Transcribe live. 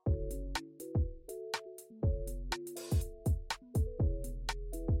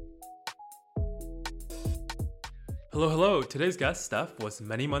Hello, hello. Today's guest, Steph, was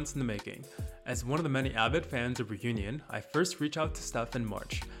many months in the making. As one of the many avid fans of Reunion, I first reached out to Steph in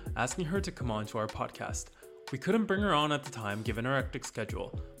March, asking her to come on to our podcast. We couldn't bring her on at the time given her hectic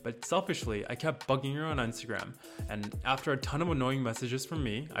schedule, but selfishly, I kept bugging her on Instagram, and after a ton of annoying messages from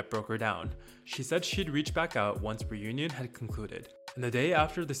me, I broke her down. She said she'd reach back out once Reunion had concluded. And the day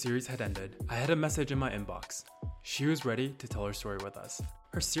after the series had ended, I had a message in my inbox. She was ready to tell her story with us.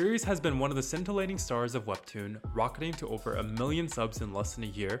 Her series has been one of the scintillating stars of Webtoon, rocketing to over 1 million subs in less than a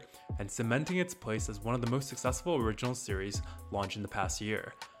year, and cementing its place as one of the most successful original series launched in the past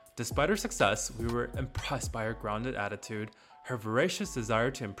year. Despite her success, we were impressed by her grounded attitude, her voracious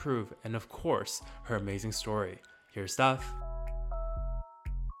desire to improve, and of course, her amazing story. Here's Steph.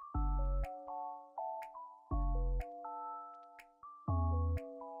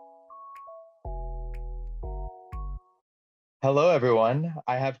 Hello, everyone.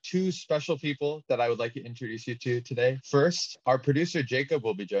 I have two special people that I would like to introduce you to today. First, our producer Jacob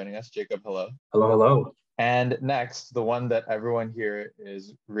will be joining us. Jacob, hello. Hello, hello. And next, the one that everyone here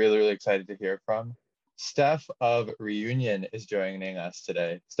is really excited to hear from, Steph of Reunion is joining us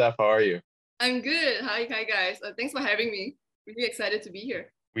today. Steph, how are you? I'm good. Hi guys. Thanks for having me. Really excited to be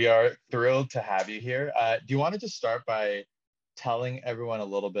here. We are thrilled to have you here. Do you want to just start by telling everyone a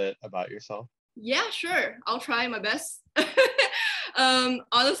little bit about yourself? Yeah, sure. I'll try my best.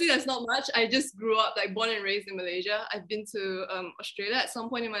 Honestly, that's not much. I just grew up, born and raised in Malaysia. I've been to Australia at some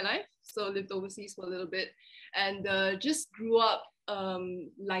point in my life, so lived overseas for a little bit, and just grew up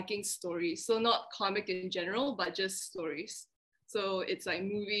liking stories. So not comic in general, but just stories. So it's like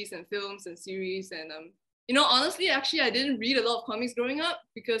movies and films and series and honestly, actually, I didn't read a lot of comics growing up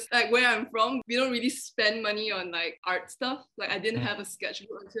because where I'm from, we don't really spend money on art stuff. I didn't have a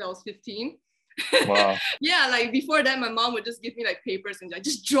sketchbook until I was 15. Wow. Yeah, before that, my mom would just give me papers and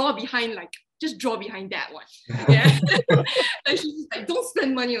just draw behind that one. Yeah. And she's just don't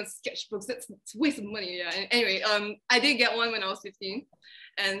spend money on sketchbooks. It's a waste of money. Yeah. And anyway, I did get one when I was 15.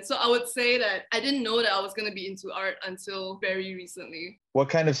 And so I would say that I didn't know that I was gonna be into art until very recently. What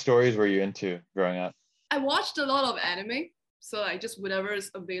kind of stories were you into growing up? I watched a lot of anime. So just whatever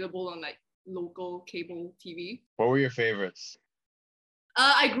is available on local cable TV. What were your favorites?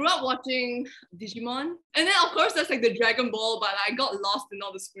 I grew up watching Digimon, and then of course there's the Dragon Ball, but I got lost in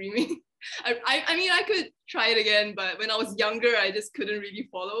all the screaming. I mean I could try it again, but when I was younger I just couldn't really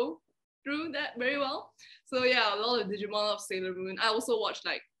follow through that very well. So yeah, a lot of Digimon, a lot of Sailor Moon. I also watched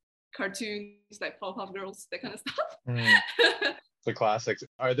cartoons like Powerpuff Girls, that kind of stuff. The classics.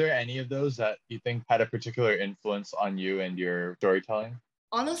 Are there any of those that you think had a particular influence on you and your storytelling?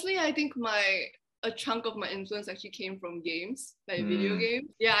 Honestly, I think a chunk of my influence actually came from games, video games.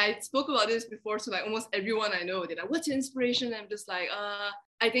 Yeah, I spoke about this before, so almost everyone I know, they're what's your inspiration? I'm just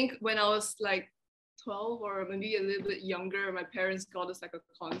I think when I was 12 or maybe a little bit younger, my parents got us a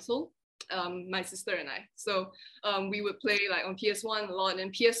console, my sister and I. So we would play on PS1 a lot,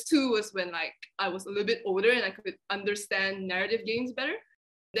 and PS2 was when I was a little bit older and I could understand narrative games better.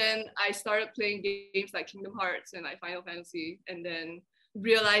 Then I started playing games like Kingdom Hearts and Final Fantasy, and then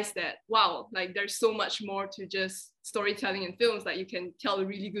realized that wow, there's so much more to just storytelling in films. You can tell a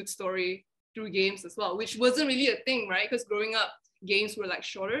really good story through games as well, which wasn't really a thing, right? Because growing up, games were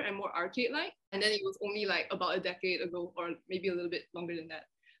shorter and more arcade-like, and then it was only about a decade ago, or maybe a little bit longer than that,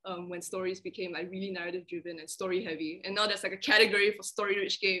 when stories became really narrative-driven and story-heavy. And now there's a category for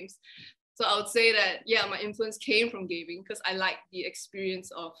story-rich games. So I would say that yeah, my influence came from gaming because I like the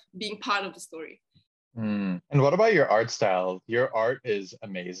experience of being part of the story. And what about your art style? Your art is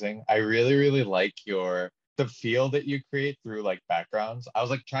amazing. I really like the feel that you create through backgrounds. I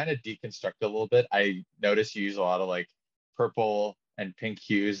was trying to deconstruct a little bit. I noticed you use a lot of purple and pink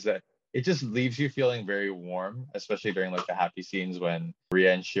hues that it just leaves you feeling very warm, especially during the happy scenes when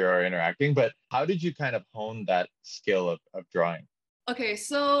Ria and Shira are interacting. But how did you kind of hone that skill of drawing? Okay,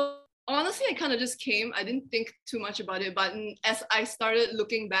 so honestly, it kind of just came. I didn't think too much about it, but as I started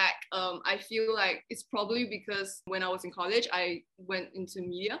looking back, I feel it's probably because when I was in college, I went into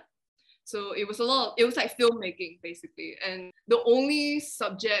media. So it was filmmaking basically. And the only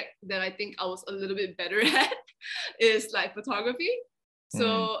subject that I think I was a little bit better at is photography.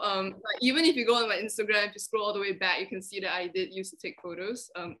 So even if you go on my Instagram, if you scroll all the way back, you can see that I did used to take photos.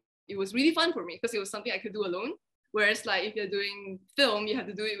 It was really fun for me because it was something I could do alone. Whereas if you're doing film, you have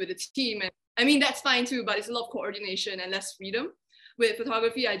to do it with a team. And I mean, that's fine too, but it's a lot of coordination and less freedom. With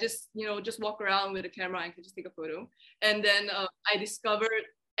photography, I just walk around with a camera and can just take a photo. And then I discovered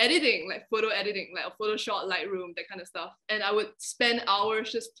editing, photo editing, a Photoshop, Lightroom, that kind of stuff. And I would spend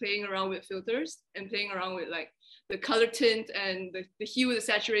hours just playing around with filters and playing around with the color tint and the hue, the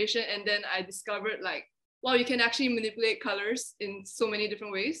saturation. And then I discovered wow, you can actually manipulate colors in so many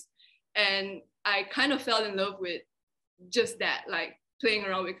different ways. And I kind of fell in love with just that, like playing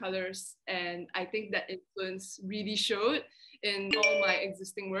around with colors. And I think that influence really showed in all my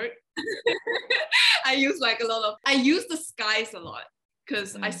existing work. I use the skies a lot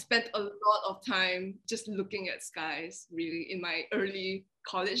because I spent a lot of time just looking at skies really in my early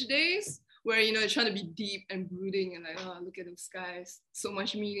college days, where you're trying to be deep and brooding and like, oh, look at those skies, so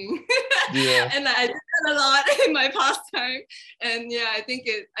much meaning. Yeah. And I did that a lot in my pastime. And yeah, I think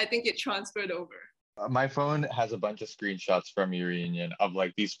it transferred over. My phone has a bunch of screenshots from your reunion of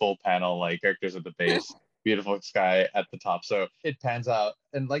like these full panel like characters at the base, beautiful sky at the top. So it pans out.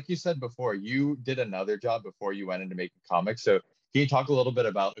 And like you said before, you did another job before you went into making comics. So can you talk a little bit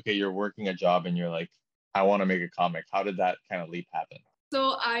about, okay, you're working a job and you're like, I want to make a comic. How did that kind of leap happen?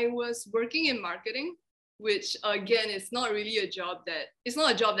 So I was working in marketing, which again, it's not a job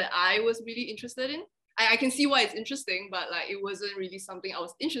that I was really interested in. I can see why it's interesting, but like it wasn't really something I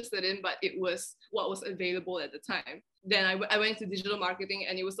was interested in, but it was what was available at the time. Then I went to digital marketing,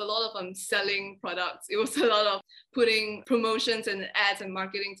 and it was a lot of selling products. It was a lot of putting promotions and ads and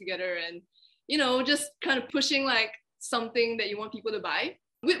marketing together, and just kind of pushing like something that you want people to buy,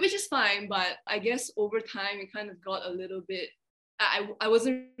 which is fine. But I guess over time it kind of got a little bit, I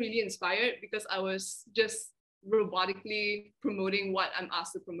wasn't really inspired because I was just robotically promoting what I'm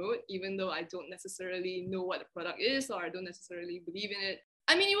asked to promote, even though I don't necessarily know what the product is or I don't necessarily believe in it.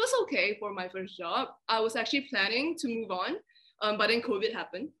 I mean, it was okay for my first job. I was actually planning to move on, but then COVID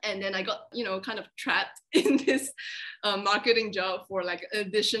happened, and then I got kind of trapped in this marketing job for like an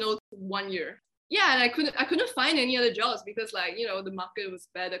additional 1 year. Yeah, and I couldn't find any other jobs because like the market was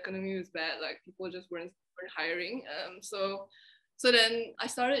bad, the economy was bad, like people just weren't hiring. So then I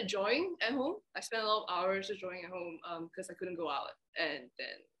started drawing at home. I spent a lot of hours just drawing at home because I couldn't go out. And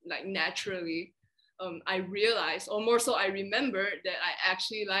then like naturally, I realized, or more so I remembered that I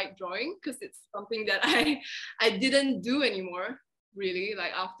actually like drawing because it's something that I didn't do anymore really,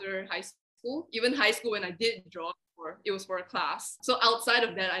 like after high school. Even high school when I did draw, it was for a class. So outside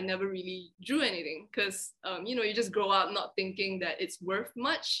of that, I never really drew anything because, you just grow up not thinking that it's worth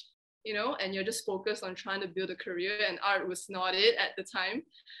much. And you're just focused on trying to build a career, and art was not it at the time.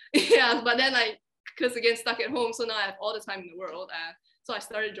 Yeah, but then because again, stuck at home, so now I have all the time in the world. So I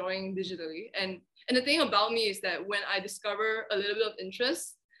started drawing digitally. And the thing about me is that when I discover a little bit of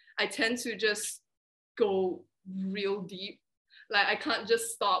interest, I tend to just go real deep. Like I can't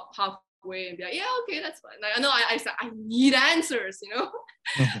just stop halfway and be like, yeah, okay, that's fine. Like I know I need answers,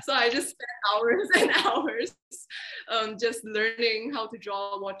 So I just spent hours and hours just learning how to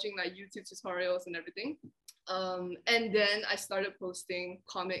draw, watching like YouTube tutorials and everything. And then I started posting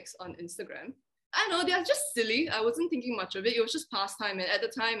comics on Instagram. I don't know, they're just silly. I wasn't thinking much of it. It was just pastime. And at the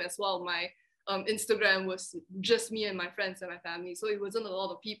time as well, my Instagram was just me and my friends and my family. So it wasn't a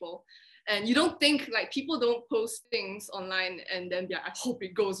lot of people. And you don't think, like, people don't post things online and then I hope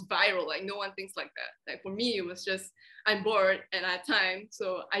it goes viral. Like, no one thinks like that. Like, for me, it was just, I'm bored and I had time.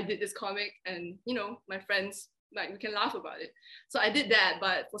 So I did this comic and, my friends, like, we can laugh about it. So I did that.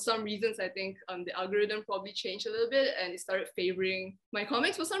 But for some reasons, I think the algorithm probably changed a little bit and it started favoring my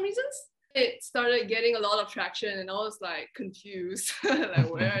comics for some reasons. It started getting a lot of traction and I was like confused,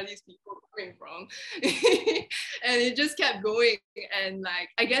 like where are these people coming from? And it just kept going, and like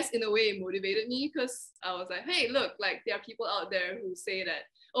I guess in a way it motivated me because I was like, hey, look, like there are people out there who say that,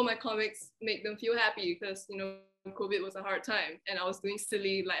 oh, my comics make them feel happy because COVID was a hard time and I was doing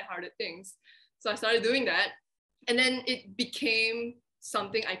silly, lighthearted things. So I started doing that, and then it became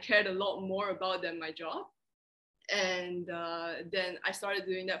something I cared a lot more about than my job. And then I started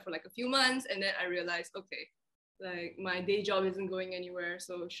doing that for like a few months, and then I realized, okay, like my day job isn't going anywhere,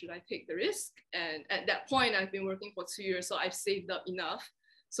 so should I take the risk? And at that point, I've been working for 2 years, so I've saved up enough.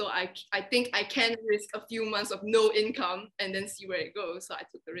 So I think I can risk a few months of no income and then see where it goes. So I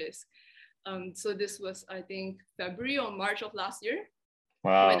took the risk. So this was, I think, February or March of last year.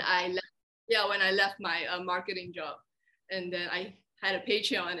 Wow. When I left my marketing job, and then I had a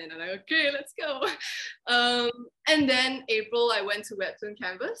Patreon, and I'm like, okay, let's go. And then April, I went to Webtoon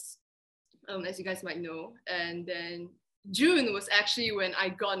Canvas, as you guys might know. And then June was actually when I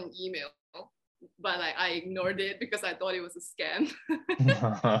got an email, but like I ignored it because I thought it was a scam.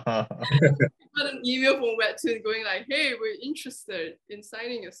 I got an email from Webtoon going like, hey, we're interested in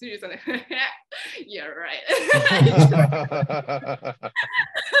signing your series. And I'm like, yeah, right.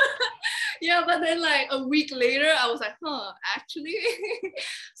 Yeah, but then like a week later, I was like, actually.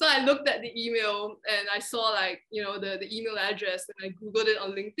 So I looked at the email and I saw like, the email address, and I Googled it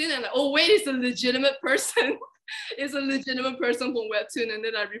on LinkedIn and like, oh, wait, it's a legitimate person. is a legitimate person from Webtoon. And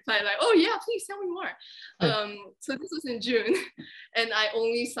then I replied like, oh yeah, please tell me more. So this was in June and I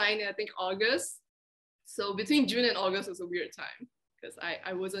only signed in, I think, August. So between June and August was a weird time because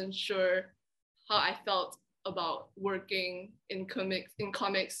I wasn't sure how I felt about working in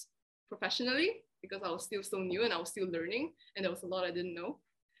comics professionally because I was still so new and I was still learning and there was a lot I didn't know.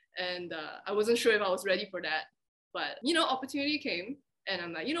 And I wasn't sure if I was ready for that. But, you know, opportunity came and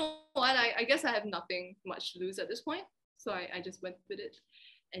I'm like, you know what, I guess I have nothing much to lose at this point. So I just went with it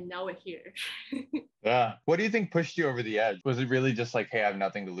and now we're here. Yeah. What do you think pushed you over the edge? Was it really just like, hey, I have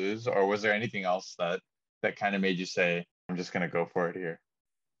nothing to lose? Or was there anything else that kind of made you say, I'm just going to go for it here?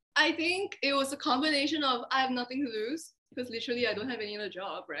 I think it was a combination of I have nothing to lose because literally I don't have any other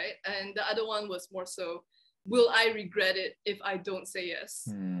job, right? And the other one was more so, will I regret it if I don't say yes?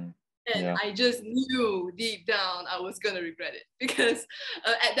 And Yeah. I just knew deep down I was gonna regret it because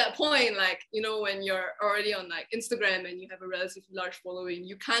at that point, like, you know, when you're already on like Instagram and you have a relatively large following,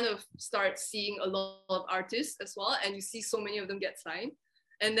 you kind of start seeing a lot of artists as well, and you see so many of them get signed,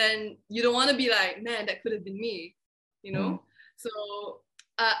 and then you don't want to be like, man, that could have been me, you know. So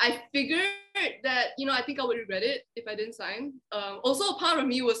I figured that, you know, I think I would regret it if I didn't sign. Also, a part of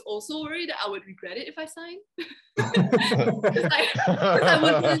me was also worried that I would regret it if I signed. I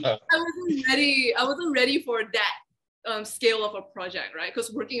wasn't ready. I wasn't ready for that scale of a project, right?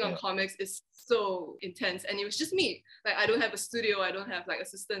 Because working on comics is so intense, and it was just me. Like, I don't have a studio. I don't have like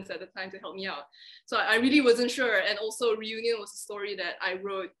assistants at the time to help me out. So I really wasn't sure. And also, Reunion was a story that I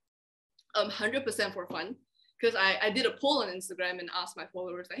wrote 100% for fun. Because I did a poll on Instagram and asked my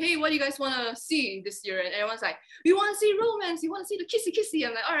followers, like, hey, what do you guys want to see this year? And everyone's like, we want to see romance. We want to see the kissy.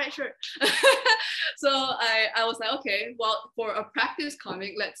 I'm like, all right, sure. So I was like, okay, well, for a practice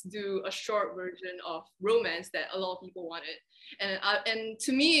comic, let's do a short version of romance that a lot of people wanted. And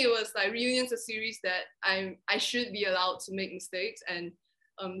to me, it was like Reunion's a series that I should be allowed to make mistakes and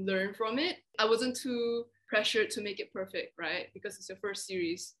learn from it. I wasn't too pressured to make it perfect, right? Because it's your first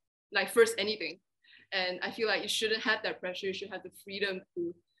series, like first anything. And I feel like you shouldn't have that pressure. You should have the freedom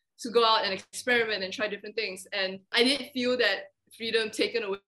to go out and experiment and try different things. And I did feel that freedom taken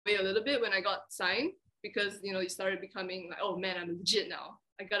away a little bit when I got signed because, you know, you started becoming like, oh man, I'm legit now.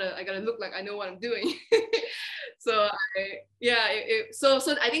 I gotta look like I know what I'm doing. So so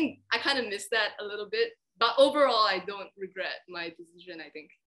I think I kind of missed that a little bit. But overall, I don't regret my decision, I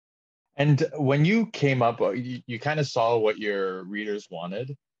think. And when you came up, you kind of saw what your readers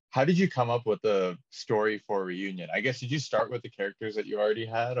wanted. How did you come up with the story for Reunion? I guess, did you start with the characters that you already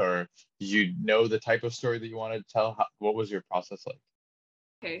had, or did you know the type of story that you wanted to tell? What was your process like?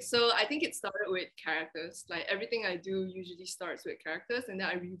 Okay, so I think it started with characters. Like everything I do usually starts with characters, and then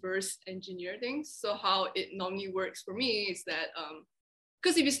I reverse engineer things. So how it normally works for me is that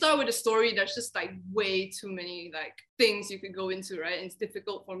because if you start with a story, there's just like way too many like things you could go into, right? And it's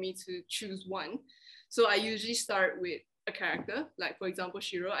difficult for me to choose one. So I usually start with a character, like for example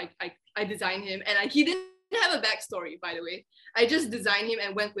Shiro. I designed him and he didn't have a backstory, by the way. I just designed him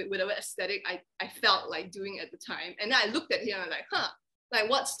and went with whatever aesthetic I felt like doing at the time. And then I looked at him and I'm like, like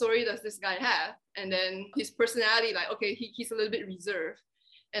what story does this guy have? And then his personality, like, okay, he's a little bit reserved.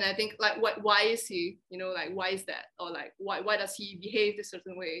 And I think like why is he, you know, like why is that? Or like why does he behave this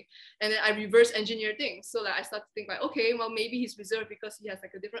certain way? And then I reverse engineer things. So that I start to think like, okay, well maybe he's reserved because he has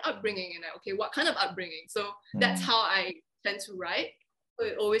like a different upbringing. And like, okay, what kind of upbringing? So that's how I tend to write. So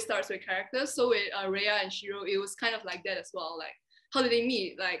it always starts with characters. So with Rhea and Shiro, it was kind of like that as well. Like how did they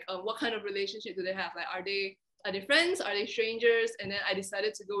meet? Like what kind of relationship do they have? Like are they friends? Are they strangers? And then I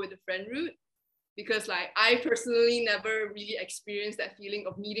decided to go with the friend route. Because like I personally never really experienced that feeling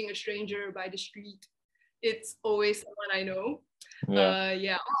of meeting a stranger by the street. It's always someone I know.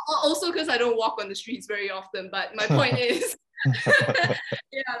 Yeah. Also because I don't walk on the streets very often. But my point is,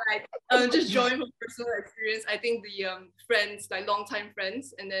 just drawing from personal experience. I think the friends, like longtime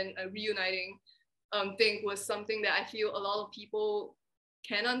friends, and then a reuniting thing was something that I feel a lot of people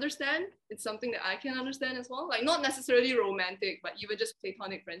can understand. It's something that I can understand as well. Like not necessarily romantic, but even just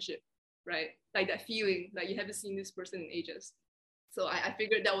platonic friendship. Right? Like that feeling like you haven't seen this person in ages. So I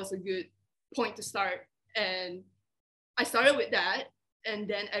figured that was a good point to start. And I started with that. And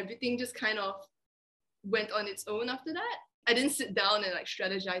then everything just kind of went on its own after that. I didn't sit down and like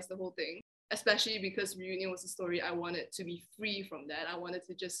strategize the whole thing, especially because Reunion was a story I wanted to be free from that. I wanted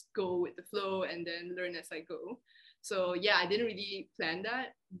to just go with the flow and then learn as I go. So yeah, I didn't really plan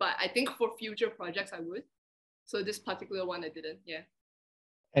that. But I think for future projects, I would. So this particular one, I didn't. Yeah.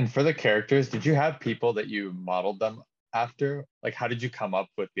 And for the characters, did you have people that you modeled them after? Like, how did you come up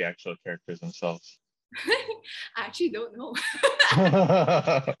with the actual characters themselves? I actually don't know.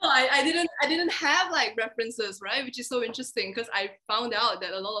 I I didn't have like references, right? Which is so interesting because I found out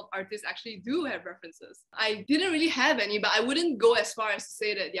that a lot of artists actually do have references. I didn't really have any, but I wouldn't go as far as to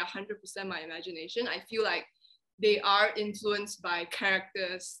say that they're 100% my imagination. I feel like they are influenced by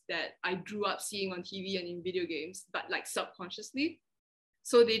characters that I grew up seeing on TV and in video games, but like subconsciously.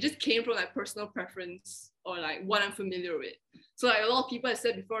 So they just came from like personal preference or like what I'm familiar with. So like a lot of people have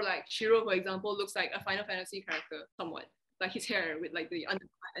said before, like Shiro, for example, looks like a Final Fantasy character somewhat, like his hair with like the undercut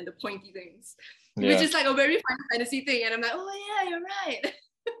and the pointy things, which is like a very Final Fantasy thing. And I'm like, oh yeah, you're right.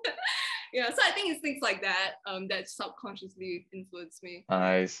 Yeah, so I think it's things like that that subconsciously influence me.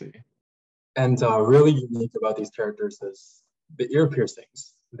 I see. And really unique about these characters is the ear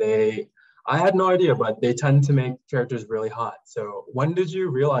piercings. I had no idea, but they tend to make characters really hot. So when did you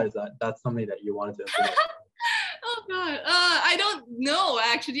realize that that's something that you wanted to implement? Oh god, I don't know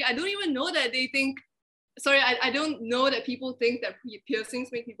actually. I don't even know that they think. Sorry, I don't know that people think that piercings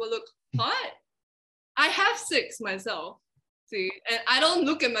make people look hot. I have 6 myself. See, and I don't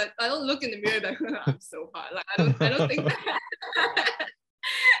look in the mirror like I'm so hot. Like I don't think that.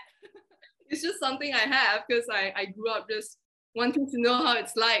 It's just something I have because I grew up just wanting to know how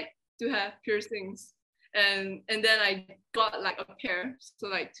it's like to have piercings. And then I got like a pair, so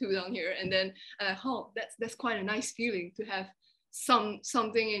like 2 down here, and then oh, that's quite a nice feeling to have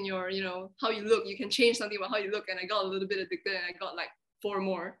something in your, you know, how you look. You can change something about how you look, and I got a little bit addicted, and I got like 4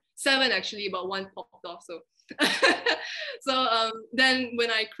 more, 7 actually, but 1 popped off. So then when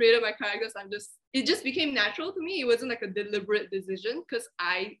I created my characters, it just became natural to me. It wasn't like a deliberate decision because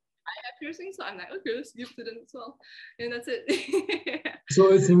I have piercings, so I'm like, okay, let's give to them as well, and that's it.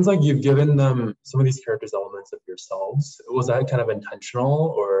 So it seems like you've given them some of these characters elements of yourselves. Was that kind of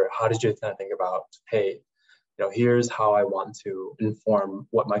intentional, or how did you kind of think about, hey, you know, here's how I want to inform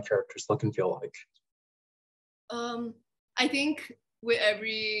what my characters look and feel like? I think with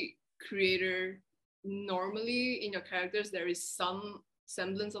every creator, normally in your characters there is some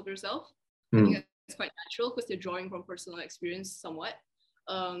semblance of yourself. I think that's quite natural because they're drawing from personal experience somewhat.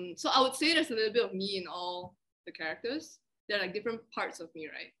 So I would say there's a little bit of me in all the characters. They're like different parts of me,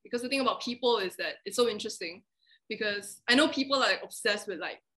 right? Because the thing about people is that it's so interesting because I know people are like obsessed with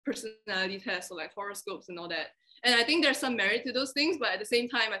like personality tests or like horoscopes and all that. And I think there's some merit to those things, but at the same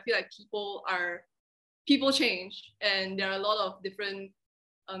time, I feel like people change, and there are a lot of different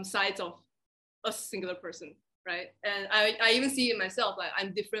sides of a singular person, right? And I even see it myself, like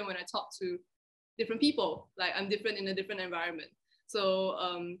I'm different when I talk to different people, like I'm different in a different environment. So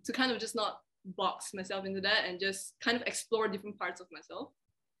to kind of just not box myself into that and just kind of explore different parts of myself.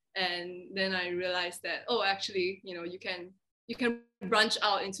 And then I realized that, oh, actually, you know, you can branch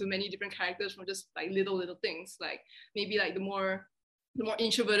out into many different characters from just like little things. Like maybe like the more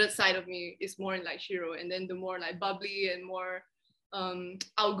introverted side of me is more in like Shiro, and then the more like bubbly and more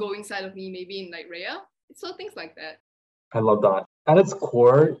outgoing side of me maybe in like Rhea. So things like that. I love that. At its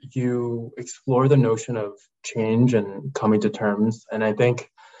core, you explore the notion of change and coming to terms. And I think,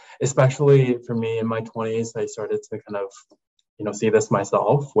 especially for me in my 20s, I started to kind of, you know, see this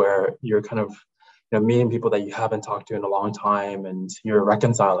myself, where you're kind of, you know, meeting people that you haven't talked to in a long time, and you're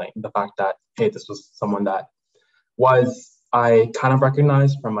reconciling the fact that, hey, this was someone that I kind of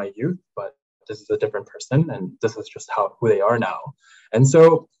recognized from my youth, but this is a different person, and this is just who they are now. And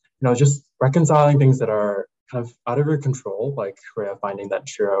so, you know, just reconciling things that are kind of out of your control, like Rhea finding that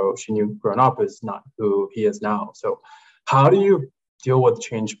Shiro she knew growing up is not who he is now. So how do you deal with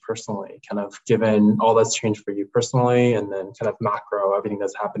change personally, kind of given all that's changed for you personally, and then kind of macro, everything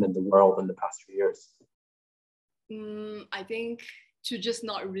that's happened in the world in the past few years? I think to just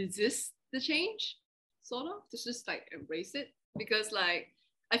not resist the change, sort of, to just like embrace it. Because like,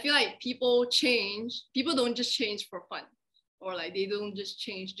 I feel like people don't just change for fun, or like they don't just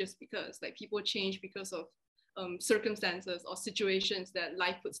change just because. Like people change because of circumstances or situations that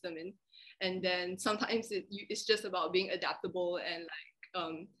life puts them in. And then sometimes it's just about being adaptable and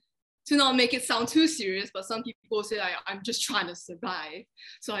like to not make it sound too serious, but some people say like, I'm just trying to survive,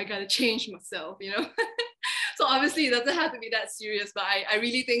 so I gotta change myself, you know. So obviously it doesn't have to be that serious, but I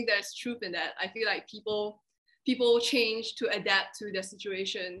really think there's truth in that. I feel like people change to adapt to their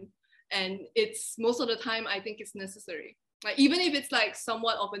situation, and it's most of the time I think it's necessary. Like even if it's like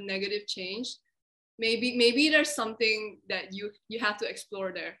somewhat of a negative change, maybe there's something that you have to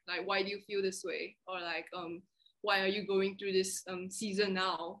explore there. Like, why do you feel this way? Or like, why are you going through this season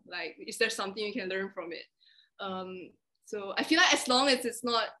now? Like, is there something you can learn from it? So I feel like as long as it's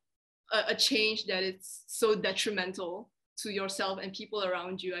not a change that it's so detrimental to yourself and people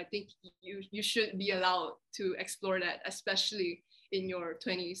around you, I think you should be allowed to explore that, especially in your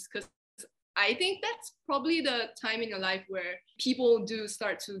 20s. Because I think that's probably the time in your life where people do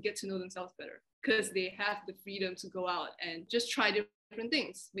start to get to know themselves better because they have the freedom to go out and just try different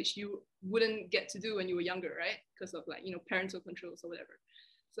things, which you wouldn't get to do when you were younger, right? Because of like, parental controls or whatever.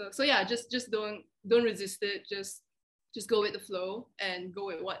 So yeah, just don't resist it. Just go with the flow and go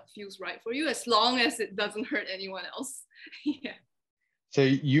with what feels right for you, as long as it doesn't hurt anyone else. Yeah. So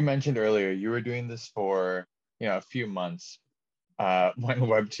you mentioned earlier you were doing this for a few months when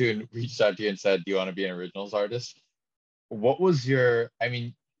Webtoon reached out to you and said, "Do you want to be an originals artist?" What was I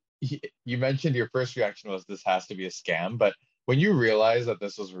mean, you mentioned your first reaction was this has to be a scam, but when you realized that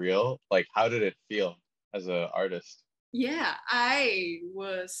this was real, like how did it feel as an artist? Yeah, I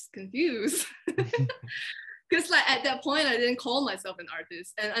was confused. Because like at that point, I didn't call myself an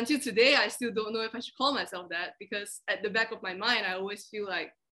artist. And until today, I still don't know if I should call myself that, because at the back of my mind, I always feel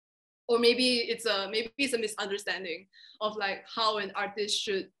like, or maybe it's a misunderstanding of like how an artist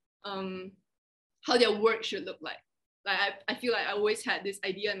should, how their work should look like. Like I feel like I always had this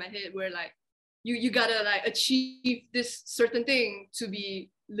idea in my head where like you gotta like achieve this certain thing to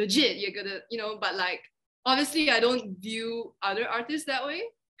be legit. You gotta, but like obviously I don't view other artists that way,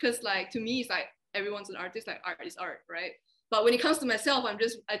 because like to me it's like everyone's an artist, like art is art, right? But when it comes to myself,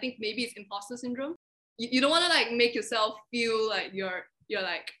 I think maybe it's imposter syndrome. You don't want to like make yourself feel like you're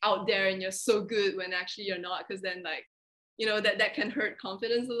like out there and you're so good when actually you're not, because then like that can hurt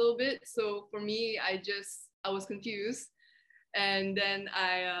confidence a little bit. So for me, I was confused, and then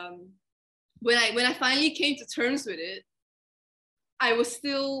when I finally came to terms with it, I was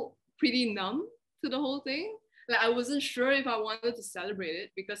still pretty numb to the whole thing. Like I wasn't sure if I wanted to celebrate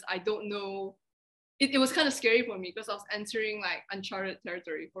it, because I don't know. It was kind of scary for me because I was entering like uncharted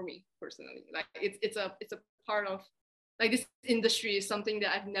territory for me personally. Like it's a part of like this industry is something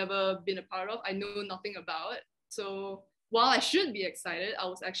that I've never been a part of. I know nothing about it. So while I should be excited, I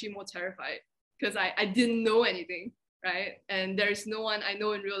was actually more terrified because I didn't know anything, right? And there's no one I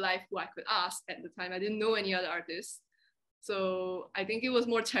know in real life who I could ask at the time. I didn't know any other artists. So I think it was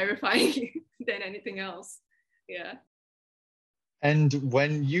more terrifying than anything else. Yeah. And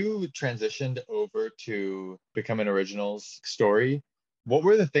when you transitioned over to become an originals story, what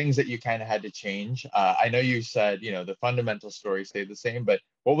were the things that you kind of had to change? I know you said, the fundamental story stayed the same, but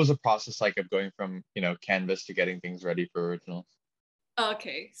what was the process like of going from, Canvas to getting things ready for originals?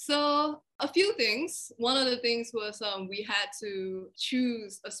 Okay, so a few things. One of the things was we had to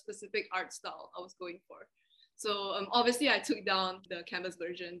choose a specific art style I was going for. So obviously I took down the Canvas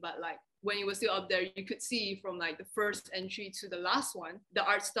version, but like when it was still up there, you could see from like the first entry to the last one, the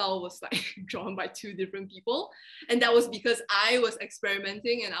art style was like drawn by two different people. And that was because I was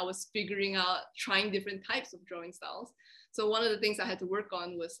experimenting and I was figuring out, trying different types of drawing styles. So one of the things I had to work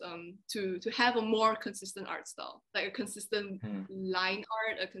on was to have a more consistent art style, like a consistent line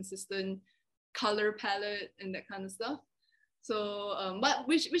art, a consistent color palette, and that kind of stuff. So, but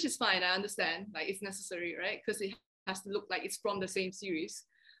which is fine. I understand, like it's necessary, right? Because it has to look like it's from the same series.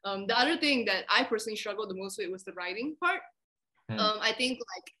 The other thing that I personally struggled the most with was the writing part. I think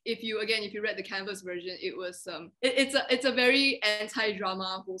like if you read the Canvas version, it was it's a very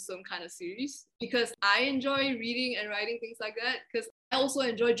anti-drama wholesome kind of series, because I enjoy reading and writing things like that, because I also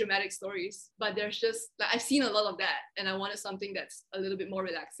enjoy dramatic stories, but there's just like I've seen a lot of that, and I wanted something that's a little bit more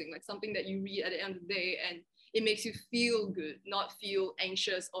relaxing, like something that you read at the end of the day and it makes you feel good, not feel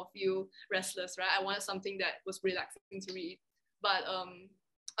anxious or feel restless, right? I wanted something that was relaxing to read. But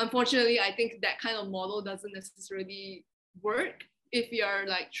unfortunately, I think that kind of model doesn't necessarily work if you're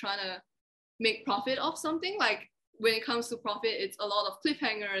like trying to make profit off something. Like when it comes to profit, it's a lot of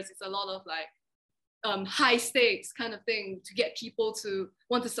cliffhangers, it's a lot of like high stakes kind of thing to get people to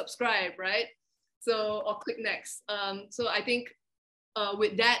want to subscribe, right? So, or click next. So I think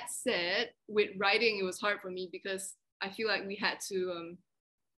with that said, with writing, it was hard for me because I feel like we had to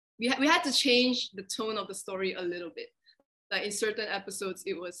change the tone of the story a little bit. Like in certain episodes,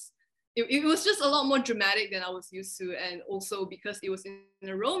 it was just a lot more dramatic than I was used to, and also because it was in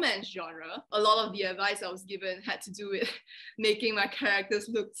a romance genre, a lot of the advice I was given had to do with making my characters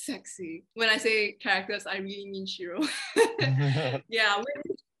look sexy. When I say characters, I really mean Shiro. Yeah,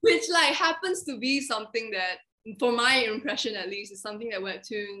 which like happens to be something that, for my impression at least, is something that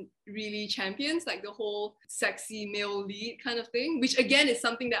Webtoon really champions, like the whole sexy male lead kind of thing, which again is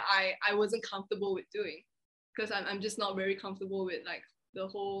something that I wasn't comfortable with doing, because I'm just not very comfortable with like the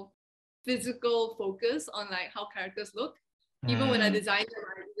whole physical focus on like how characters look. Even when I designed them,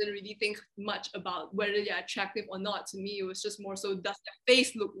 I didn't really think much about whether they're attractive or not. To me, it was just more so, does their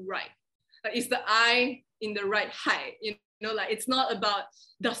face look right? Like, is the eye in the right height? Like it's not about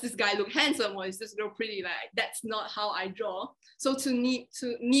does this guy look handsome or is this girl pretty? Like that's not how I draw. So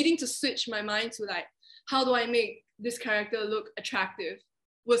needing to switch my mind to like, how do I make this character look attractive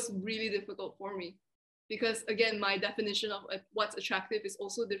was really difficult for me, because again, my definition of what's attractive is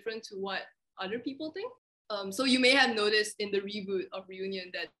also different to what other people think. So you may have noticed in the reboot of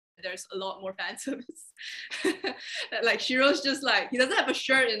Reunion that there's a lot more fan service. Like Shiro's just like, he doesn't have a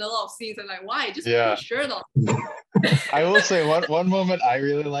shirt in a lot of scenes. I'm like, why? Just put a shirt on. I will say one moment I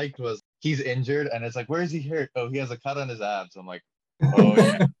really liked was he's injured and it's like, where is he hurt? Oh, he has a cut on his abs. I'm like, oh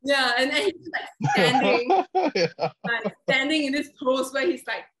yeah. Yeah, and then he's like standing, Yeah. like standing in this pose where his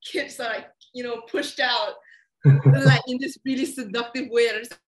like hips are like, pushed out, like in this really seductive way. And I'm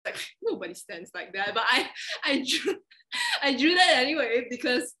just like, nobody stands like that. But I drew that anyway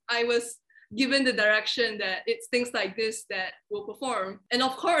because I was given the direction that it's things like this that will perform. And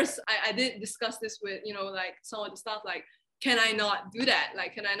of course, I did discuss this with, like some of the stuff, like, can I not do that?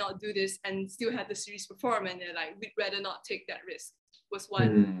 Like, can I not do this and still have the series perform? And they're like, we'd rather not take that risk, was what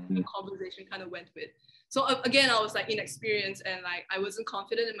the conversation kind of went with. So again, I was like inexperienced and like I wasn't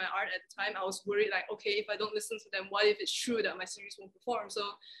confident in my art at the time. I was worried like, okay, if I don't listen to them, what if it's true that my series won't perform? So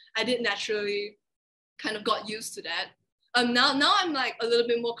I did naturally kind of got used to that. Now I'm like a little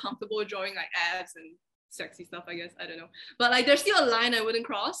bit more comfortable drawing like abs and sexy stuff, I guess. I don't know. But like there's still a line I wouldn't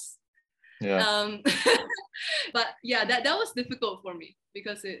cross. Yeah. But yeah, that was difficult for me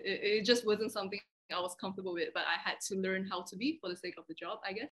because it just wasn't something I was comfortable with, but I had to learn how to be for the sake of the job,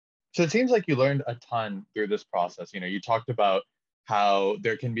 I guess. So it seems like you learned a ton through this process. You talked about how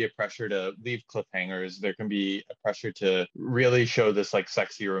there can be a pressure to leave cliffhangers. There can be a pressure to really show this like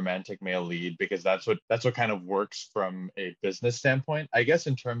sexy romantic male lead because that's what kind of works from a business standpoint. I guess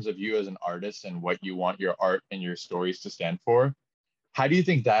in terms of you as an artist and what you want your art and your stories to stand for, how do you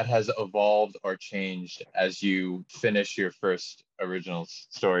think that has evolved or changed as you finish your first original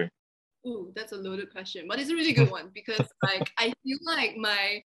story? Ooh, that's a loaded question, but it's a really good one because like I feel like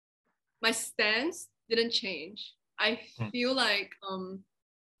my stance didn't change. I feel like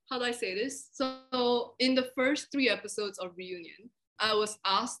how do I say this? So in the first 3 episodes of Reunion, I was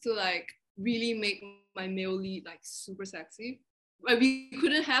asked to like really make my male lead like super sexy. Like we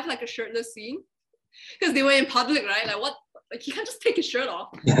couldn't have like a shirtless scene because they were in public, right? Like what? Like he can't just take his shirt off.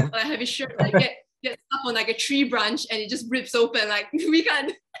 Like have his shirt like get stuck on like a tree branch and it just rips open. Like we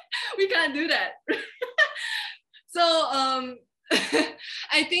can't do that. So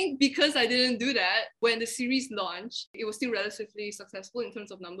I think because I didn't do that, when the series launched, it was still relatively successful in terms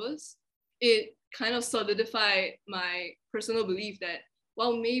of numbers. It kind of solidified my personal belief that,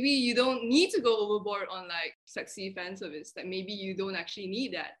 well, maybe you don't need to go overboard on like sexy fan service. That maybe you don't actually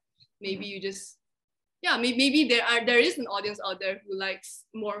need that. Maybe you just, maybe there is an audience out there who likes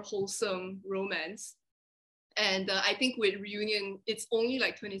more wholesome romance. And I think with Reunion, it's only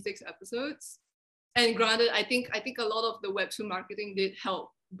like 26 episodes. And granted, I think a lot of the webtoon marketing did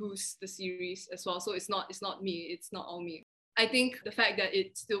help boost the series as well. So it's not me, it's not all me. I think the fact that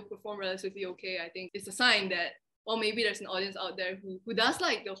it still performed relatively okay, I think it's a sign that, well, maybe there's an audience out there who does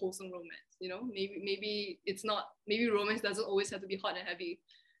like the wholesome romance, maybe romance doesn't always have to be hot and heavy.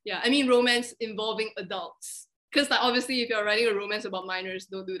 Yeah, I mean romance involving adults. Because like obviously if you're writing a romance about minors,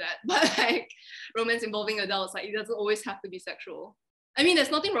 don't do that. But like romance involving adults, like it doesn't always have to be sexual. I mean,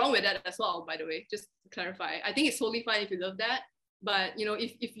 there's nothing wrong with that as well, by the way, just to clarify. I think it's totally fine if you love that. But,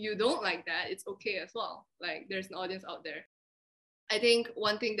 if you don't like that, it's okay as well. Like, there's an audience out there. I think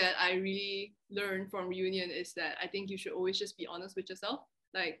one thing that I really learned from Reunion is that I think you should always just be honest with yourself,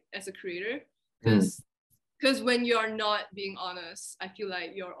 like, as a creator. Because when you're not being honest, I feel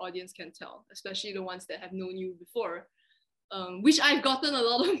like your audience can tell, especially the ones that have known you before. Which I've gotten a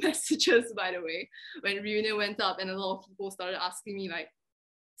lot of messages, by the way, when Reunion went up and a lot of people started asking me like,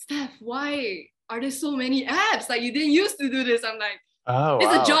 Steph, why are there so many abs? Like you didn't used to do this. I'm like,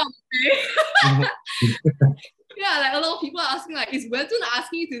 it's a job, okay? Yeah, like a lot of people are asking like, is Webtoon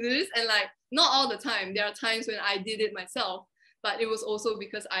asking you to do this? And like, not all the time. There are times when I did it myself, but it was also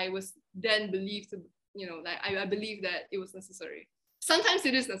because I was then believed to, like I believe that it was necessary. Sometimes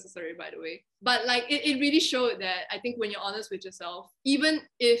it is necessary, by the way, but like it really showed that I think when you're honest with yourself, even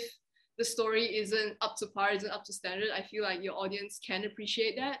if the story isn't up to par, isn't up to standard, I feel like your audience can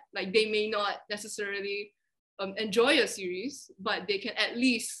appreciate that. Like they may not necessarily enjoy your series, but they can at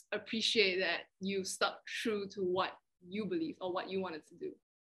least appreciate that you stuck true to what you believe or what you wanted to do.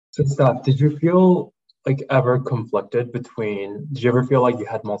 So Steph, did you feel like ever conflicted between, did you ever feel like you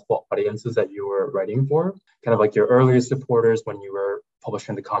had multiple audiences that you were writing for? Kind of like your earliest supporters when you were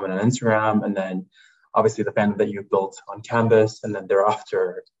publishing the comment on Instagram, and then obviously the fandom that you built on Canvas, and then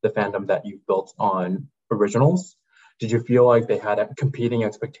thereafter the fandom that you built on originals. Did you feel like they had competing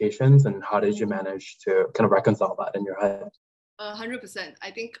expectations, and how did you manage to kind of reconcile that in your head? 100%.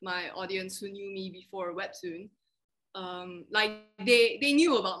 I think my audience who knew me before Webtoon, like they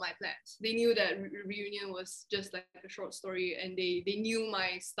knew about my plans. They knew that Reunion was just like a short story, and they knew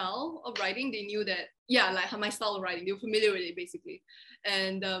my style of writing. They knew that, yeah, like my style of writing. They were familiar with it basically.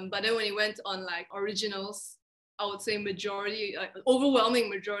 And but then when it went on like originals, I would say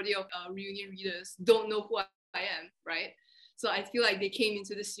overwhelming majority of Reunion readers don't know who I am, right? So I feel like they came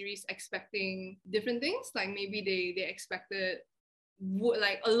into the series expecting different things. Like maybe they expected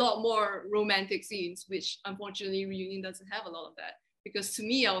like a lot more romantic scenes, which unfortunately Reunion doesn't have a lot of that. Because to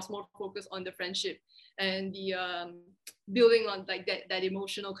me, I was more focused on the friendship and the building on like that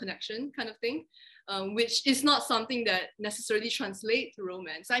emotional connection kind of thing, which is not something that necessarily translates to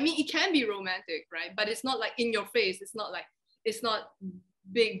romance. I mean, it can be romantic, right? But it's not like in your face. It's not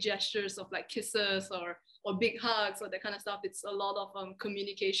big gestures of like kisses or big hugs or that kind of stuff. It's a lot of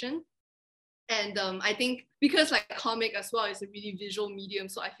communication. And I think because like comic as well is a really visual medium,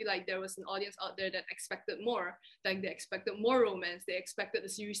 so I feel like there was an audience out there that expected more. Like they expected more romance. They expected the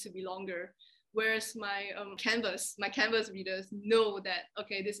series to be longer. Whereas my canvas readers know that,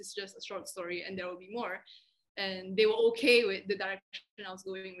 okay, this is just a short story and there will be more. And they were okay with the direction I was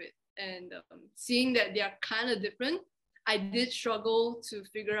going with. And seeing that they are kind of different, I did struggle to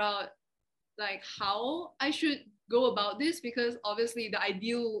figure out like how I should go about this, because obviously the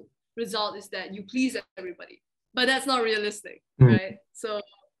ideal result is that you please everybody, but that's not realistic, right? So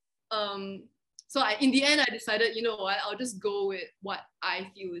in the end I decided, you know what, I'll just go with what I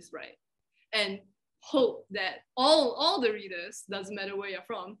feel is right and hope that all the readers, doesn't matter where you're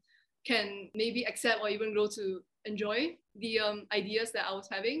from, can maybe accept or even grow to enjoy the ideas that I was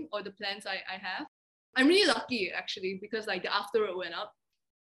having or the plans I have. I'm really lucky actually, because like the afterword went up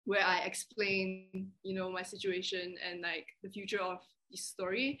where I explained, you know, my situation and like the future of the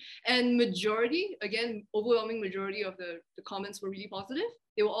story. And overwhelming majority of the comments were really positive.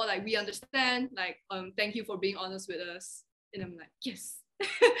 They were all like, we understand, like, thank you for being honest with us. And I'm like, yes,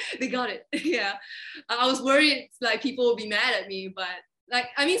 they got it. Yeah. I was worried like people would be mad at me, but like,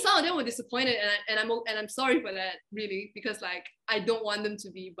 I mean, some of them were disappointed, and I'm sorry for that, really, because like I don't want them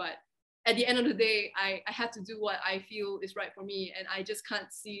to be, but at the end of the day, I had to do what I feel is right for me, and I just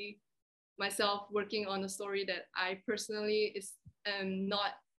can't see myself working on a story that I personally am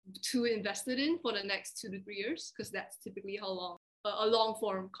not too invested in for the next 2 to 3 years, because that's typically how long a long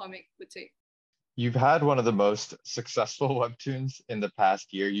form comic would take. You've had one of the most successful webtoons in the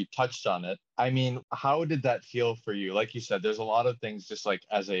past year. You touched on it. I mean, how did that feel for you? Like you said, there's a lot of things just like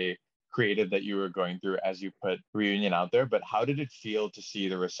as a creative that you were going through as you put Reunion out there, but how did it feel to see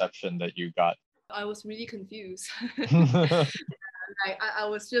the reception that you got? I was really confused. I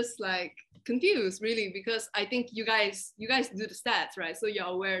was just like confused, really, because I think you guys do the stats, right? So you're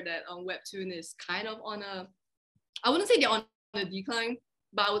aware that Webtoon is kind of on I wouldn't say they're on a decline,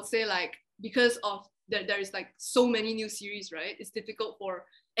 but I would say like because of that there is like so many new series, right? It's difficult for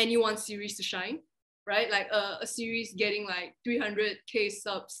any one series to shine, right? Like a series getting like 300K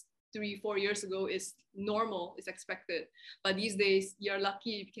subs 3-4 years ago is normal, it's expected. But these days, you're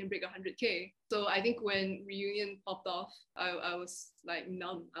lucky if you can break 100K. So I think when Reunion popped off, I was like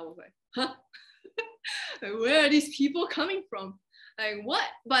numb. I was like, huh? Like, where are these people coming from? Like, what?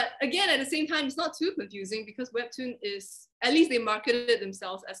 But again, at the same time, it's not too confusing because Webtoon is, at least they marketed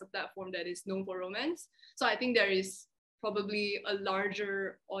themselves as a platform that is known for romance. So I think there is probably a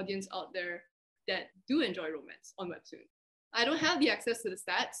larger audience out there that do enjoy romance on Webtoon. I don't have the access to the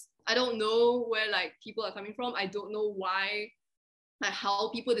stats. I don't know where like people are coming from. I don't know why, like how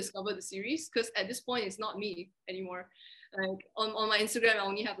people discover the series, because at this point it's not me anymore. Like on my Instagram, I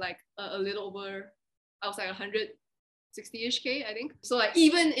only have like a little over, I was like 160-ish K, I think. So like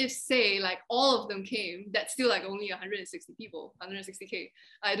even if say like all of them came, that's still like only 160 people, 160K.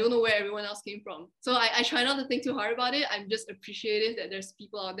 I don't know where everyone else came from. So I try not to think too hard about it. I'm just appreciative that there's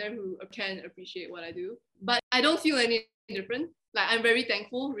people out there who can appreciate what I do. But I don't feel any different. Like I'm very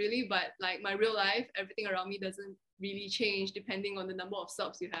thankful, really, but like my real life, everything around me doesn't really change depending on the number of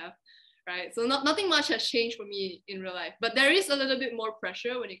subs you have, right? So nothing much has changed for me in real life, but there is a little bit more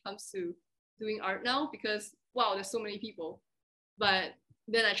pressure when it comes to doing art now because wow, there's so many people. But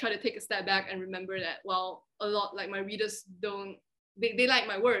then I try to take a step back and remember that, well, a lot like my readers don't, they like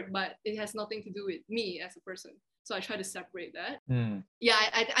my work, but it has nothing to do with me as a person. So I try to separate that. Yeah,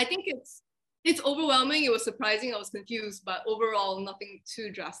 I think it's overwhelming. It was surprising. I was confused, but overall, nothing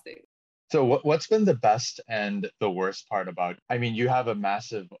too drastic. So what's been the best and the worst part about, I mean, you have a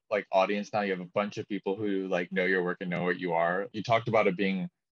massive like audience now. You have a bunch of people who like know your work and know what you are. You talked about it being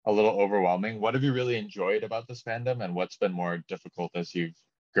a little overwhelming. What have you really enjoyed about this fandom, and what's been more difficult as you've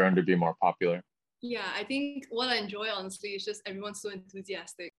grown to be more popular? Yeah, I think what I enjoy honestly is just everyone's so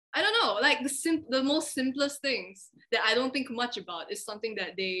enthusiastic. I don't know, like the most simplest things that I don't think much about is something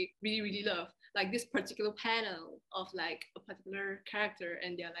that they really really love. Like this particular panel of like a particular character,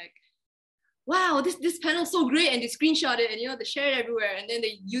 and they're like, wow, this panel's so great, and they screenshot it and they share it everywhere, and then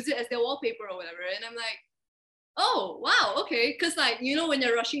they use it as their wallpaper or whatever. And I'm like, oh wow, okay. Because like when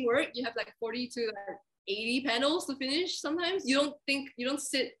you're rushing work, you have like 40 to like 80 panels to finish. Sometimes you don't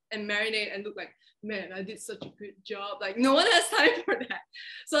sit and marinate and look like, man, I did such a good job. Like no one has time for that.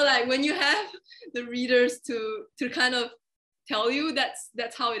 So like when you have the readers to kind of tell you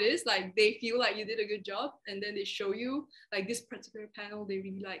that's how it is, like they feel like you did a good job, and then they show you like this particular panel they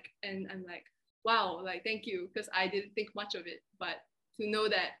really like, and I'm like, wow, like thank you, because I didn't think much of it, but to know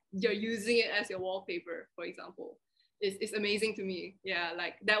that you're using it as your wallpaper, for example, is amazing to me. Yeah,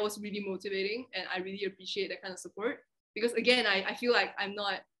 like that was really motivating, and I really appreciate that kind of support, because again, I feel like I'm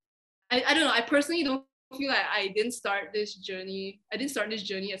not, I don't know, I personally don't feel like I didn't start this journey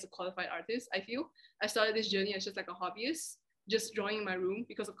as a qualified artist. I feel I started this journey as just like a hobbyist, just drawing in my room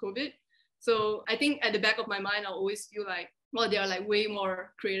because of COVID. So I think at the back of my mind, I'll always feel like, well, there are like way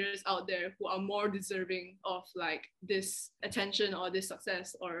more creators out there who are more deserving of like this attention or this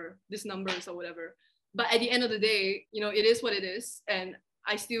success or this numbers or whatever. But at the end of the day, it is what it is. And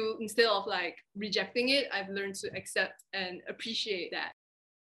I still, instead of like rejecting it, I've learned to accept and appreciate that.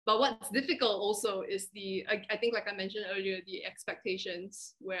 But what's difficult also is I think like I mentioned earlier, the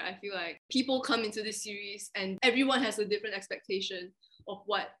expectations, where I feel like people come into this series and everyone has a different expectation of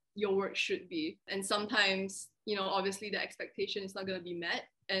what your work should be. And sometimes, obviously the expectation is not going to be met.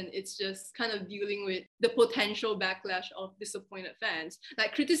 And it's just kind of dealing with the potential backlash of disappointed fans.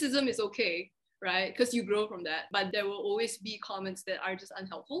 Like criticism is okay, right? Because you grow from that. But there will always be comments that are just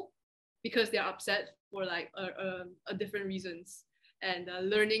unhelpful because they're upset for like a different reasons. And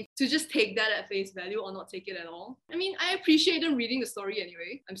learning to just take that at face value or not take it at all. I mean, I appreciate them reading the story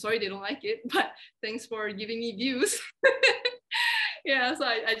anyway. I'm sorry they don't like it, but thanks for giving me views. Yeah, so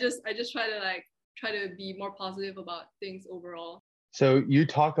I just try to be more positive about things overall. So you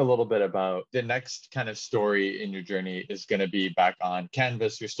talk a little bit about the next kind of story in your journey is going to be back on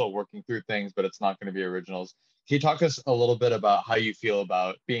canvas. You're still working through things, but it's not going to be originals. Can you talk us a little bit about how you feel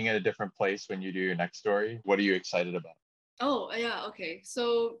about being in a different place when you do your next story? What are you excited about? Oh, yeah, okay.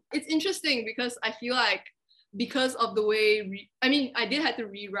 So it's interesting because I feel like because of the way, I did have to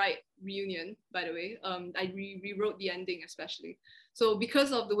rewrite Reunion, by the way. I rewrote the ending especially. So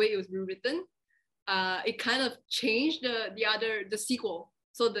because of the way it was rewritten, it kind of changed the sequel.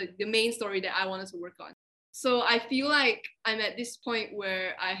 So the main story that I wanted to work on. So I feel like I'm at this point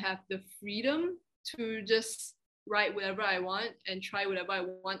where I have the freedom to just write whatever I want and try whatever I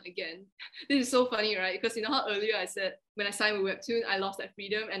want again. This is so funny, right? Because you know how earlier I said when I signed with Webtoon, I lost that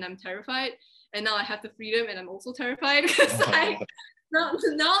freedom and I'm terrified. And now I have the freedom and I'm also terrified because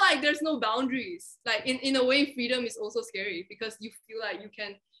now like there's no boundaries. Like in a way, freedom is also scary because you feel like you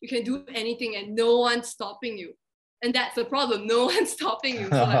can do anything and no one's stopping you. And that's the problem. No one's stopping you.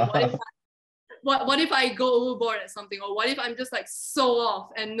 So like what if I go overboard at something, or what if I'm just like so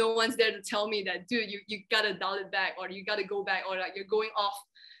off and no one's there to tell me that, dude, you gotta dial it back, or you gotta go back, or like you're going off,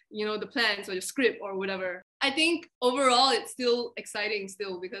 the plans or the script or whatever. I think overall it's still exciting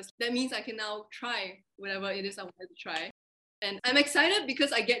still, because that means I can now try whatever it is I wanted to try. And I'm excited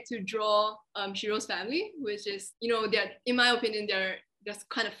because I get to draw Shiro's family, which is, they're, in my opinion, they're just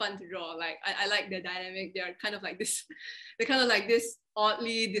kind of fun to draw. Like I like their dynamic. They're kind of like this,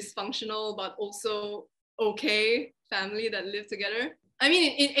 oddly dysfunctional but also okay family that live together. I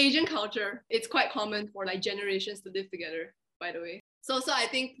mean, in Asian culture, it's quite common for like generations to live together, by the way. So I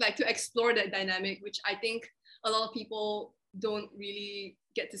think like to explore that dynamic, which I think a lot of people don't really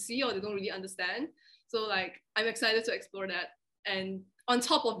get to see or they don't really understand. So like I'm excited to explore that. And on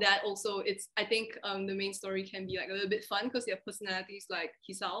top of that, also I think the main story can be like a little bit fun because they have personalities like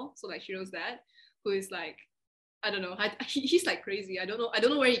Hisao, so like Shiro's dad, who is like, I don't know, he's like crazy. I don't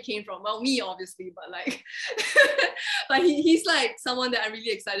know where he came from. Well, me obviously, but like, but he's like someone that I'm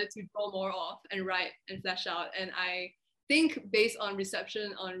really excited to draw more of and write and flesh out. And I think based on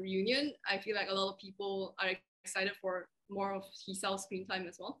reception on Reunion, I feel like a lot of people are excited for more of Hisao's screen time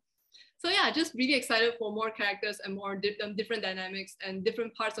as well. So yeah, just really excited for more characters and more different dynamics and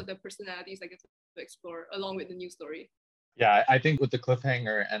different parts of their personalities I get to explore along with the new story. Yeah, I think with the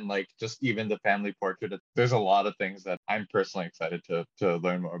cliffhanger and like just even the family portrait, there's a lot of things that I'm personally excited to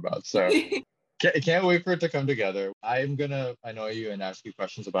learn more about. So can't wait for it to come together. I'm gonna annoy you and ask you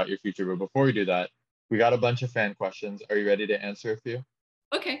questions about your future, but before we do that, we got a bunch of fan questions. Are you ready to answer a few?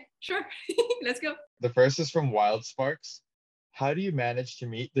 Okay, sure. Let's go. The first is from Wild Sparks. How do you manage to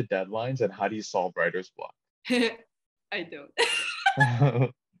meet the deadlines and how do you solve writer's block? I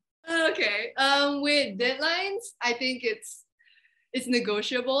don't. Okay. With deadlines, I think it's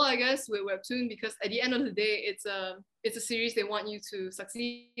negotiable, I guess, with Webtoon, because at the end of the day, it's a series they want you to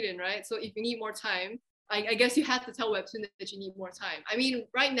succeed in, right? So if you need more time, I guess you have to tell Webtoon that you need more time. I mean,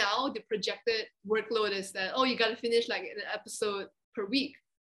 right now the projected workload is that, oh, you got to finish like an episode per week,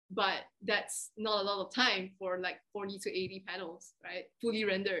 but that's not a lot of time for like 40 to 80 panels, right? Fully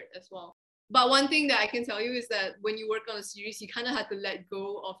rendered as well. But one thing that I can tell you is that when you work on a series, you kind of have to let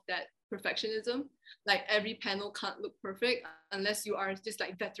go of that perfectionism. Like every panel can't look perfect unless you are just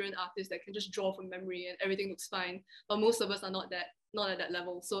like veteran artists that can just draw from memory and everything looks fine. But most of us are not at that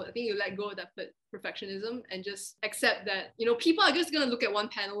level. So I think you let go of that perfectionism and just accept that, you know, people are just gonna look at one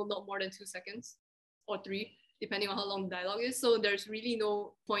panel not more than 2 seconds or 3, depending on how long the dialogue is. So there's really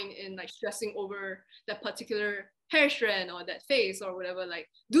no point in like stressing over that particular hair strand or that face or whatever. Like,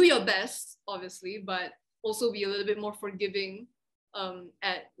 do your best, obviously, but also be a little bit more forgiving,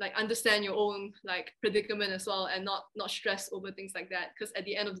 at like understand your own like predicament as well, and not stress over things like that, because at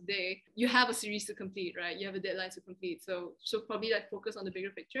the end of the day you have a series to complete, right? You have a deadline to complete, so probably like focus on the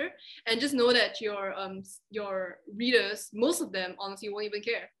bigger picture and just know that your readers, most of them honestly won't even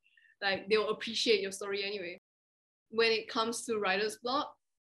care. Like they'll appreciate your story anyway. When it comes to writer's block,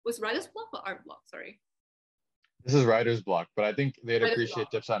 was writer's block or art block? Sorry. This is writer's block, but I think they'd Writer's appreciate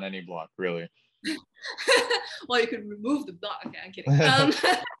block. tips on any block, really. Well, you could remove the block. Okay, I'm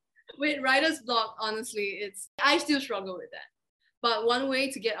kidding. With writer's block, honestly, I still struggle with that. But one way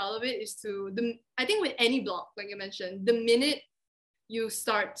to get out of it is I think with any block, like you mentioned, the minute you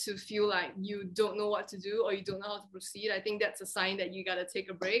start to feel like you don't know what to do or you don't know how to proceed, I think that's a sign that you gotta take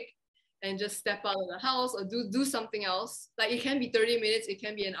a break and just step out of the house or do something else. Like it can be 30 minutes, it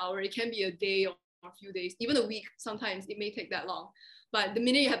can be an hour, it can be a day or a few days, even a week. Sometimes it may take that long. But the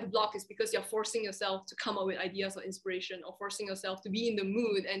minute you have the block is because you're forcing yourself to come up with ideas or inspiration, or forcing yourself to be in the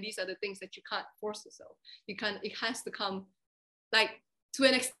mood. And these are the things that you can't force yourself. It has to come, like, to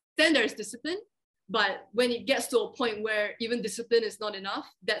an extent there's discipline, but when it gets to a point where even discipline is not enough,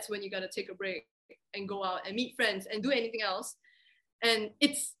 that's when you got to take a break and go out and meet friends and do anything else. And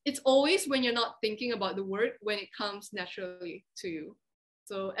it's always when you're not thinking about the work, when it comes naturally to you.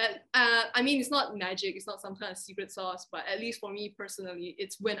 So, I mean, it's not magic, it's not some kind of secret sauce, but at least for me personally,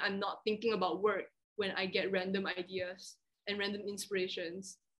 it's when I'm not thinking about work, when I get random ideas and random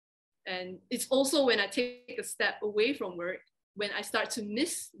inspirations. And it's also when I take a step away from work, when I start to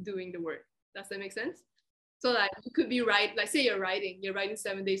miss doing the work. Does that make sense? So like you could be like say you're writing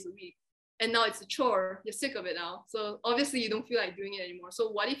 7 days a week, and now it's a chore, you're sick of it now. So obviously you don't feel like doing it anymore. So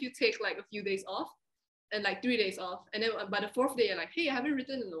what if you take like a few days off and like 3 days off, and then by the 4th day you're like, hey, I haven't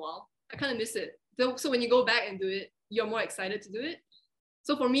written in a while, I kind of miss it. So when you go back and do it, you're more excited to do it.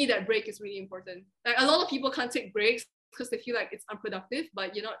 So for me, that break is really important. Like a lot of people can't take breaks because they feel like it's unproductive,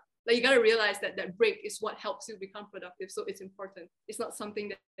 but you're not, like, you got to realize that that break is what helps you become productive. So it's important. It's not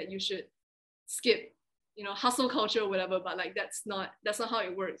something that you should skip, you know, hustle culture or whatever, but like that's not how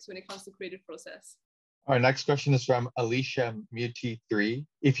it works when it comes to creative process. Our next question is from Alicia Muti3.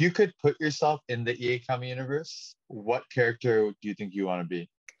 If you could put yourself in the EA Kami universe, what character do you think you want to be?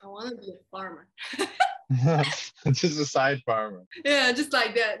 I want to be a farmer. Just a side farmer. Yeah, just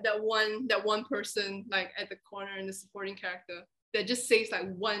like that one person like at the corner in the supporting character that just says like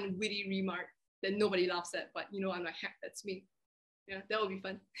one witty remark that nobody laughs at, but you know, I'm like, heck, that's me. Yeah, that would be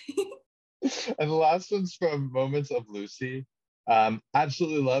fun. And the last one's from Moments of Lucy.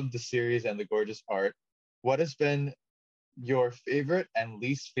 Absolutely love the series and the gorgeous art. What has been your favorite and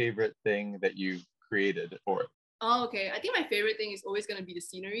least favorite thing that you've created for it? Oh, okay. I think my favorite thing is always gonna be the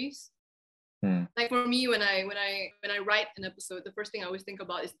sceneries. Like for me, when I write an episode, the first thing I always think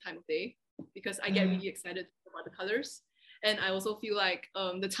about is the time of day, because I get really excited about the colors. And I also feel like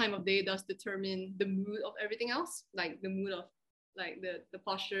the time of day does determine the mood of everything else, like the mood of like the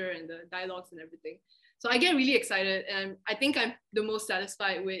posture and the dialogues and everything. So I get really excited, and I think I'm the most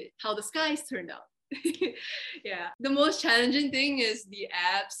satisfied with how the skies turned out. Yeah, the most challenging thing is the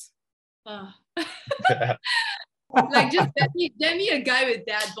abs. Like just get me a guy with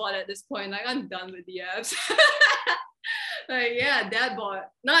dad bod at this point. Like I'm done with the abs. Like yeah, dad bod.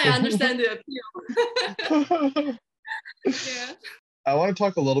 Now I understand the appeal. Yeah. I want to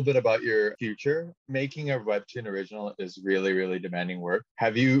talk a little bit about your future. Making a Webtoon original is really, really demanding work.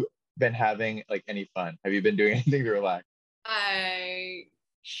 Have you been having like any fun? Have you been doing anything to relax? I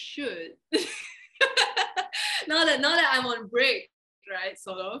should. Now that I'm on break, right?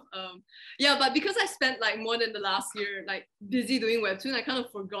 Sort of. Yeah, but because I spent like more than the last year like busy doing webtoon, I kind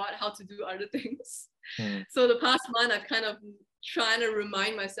of forgot how to do other things. So the past month, I've kind of trying to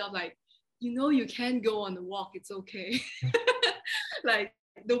remind myself, like, you can go on the walk. It's okay. Like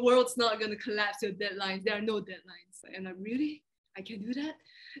the world's not gonna collapse your deadlines. There are no deadlines. And I can do that.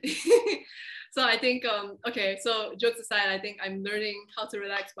 So I think okay. So jokes aside, I think I'm learning how to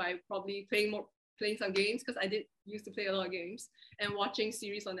relax by probably playing some games, because I did used to play a lot of games, and watching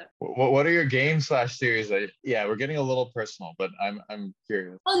series on that. What are your games / series? Yeah, we're getting a little personal, but I'm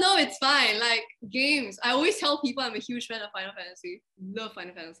curious. Oh no, it's fine. Like games, I always tell people I'm a huge fan of Final Fantasy. Love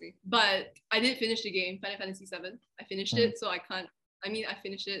Final Fantasy, but I did finish the game, Final Fantasy 7. I finished it, so I can't. I mean, I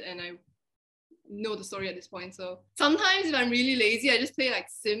finished it and I know the story at this point. So sometimes if I'm really lazy, I just play like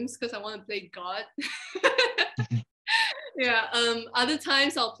Sims because I want to play God. Yeah. Other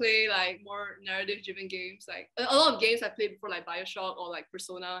times I'll play like more narrative-driven games. Like a lot of games I played before, like BioShock or like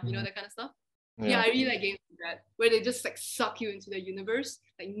Persona. You know, that kind of stuff. Yeah, I really like games like that, where they just like suck you into the universe.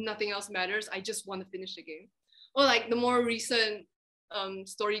 Like nothing else matters. I just want to finish the game. Or like the more recent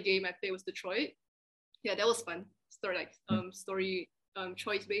story game I played was Detroit. Yeah, that was fun. Story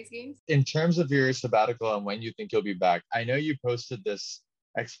choice-based games. In terms of your sabbatical and when you think you'll be back, I know you posted this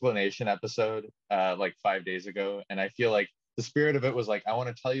explanation episode like 5 days ago, and I feel like the spirit of it was like, I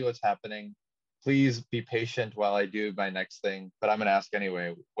want to tell you what's happening. Please be patient while I do my next thing. But I'm gonna ask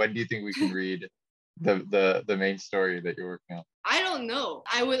anyway. When do you think we can read the main story that you're working on? I don't know.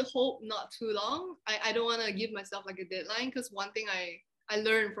 I would hope not too long. I don't want to give myself like a deadline, because one thing I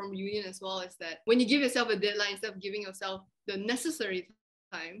learned from Reunion as well is that when you give yourself a deadline instead of giving yourself the necessary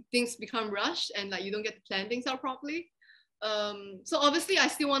time, things become rushed and like you don't get to plan things out properly. So obviously I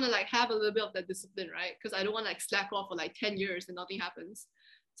still want to like have a little bit of that discipline, right? Because I don't want to like slack off for like 10 years and nothing happens.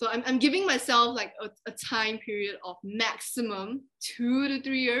 So I'm giving myself like a time period of maximum 2 to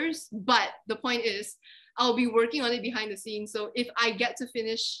 3 years. But the point is, I'll be working on it behind the scenes. So if I get to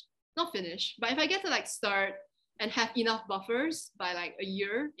not finish, but if I get to like start and have enough buffers by like a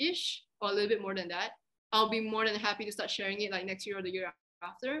year-ish or a little bit more than that, I'll be more than happy to start sharing it like next year or the year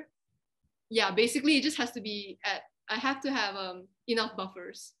after. Yeah, basically it just has to be I have to have enough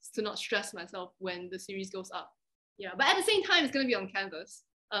buffers to not stress myself when the series goes up. Yeah, but at the same time, it's gonna be on Canvas.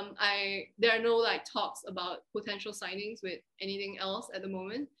 There are no like talks about potential signings with anything else at the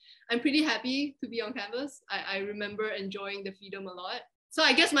moment. I'm pretty happy to be on Canvas. I remember enjoying the freedom a lot. So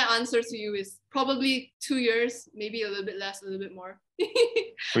I guess my answer to you is probably 2 years, maybe a little bit less, a little bit more.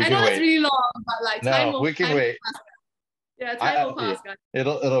 I know it's really long, but like we can wait. Yeah, time will pass, guys.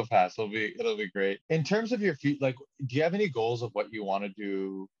 It'll pass. It'll be great. In terms of your feet, like, do you have any goals of what you want to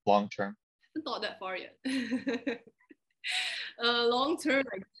do long term? I haven't thought that far yet. Long term,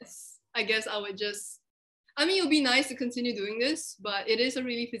 I guess I would just. I mean, it would be nice to continue doing this, but it is a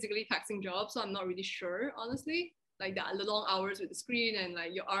really physically taxing job, so I'm not really sure, honestly. Like the long hours with the screen and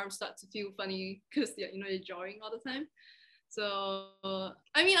like your arms start to feel funny because you're drawing all the time. So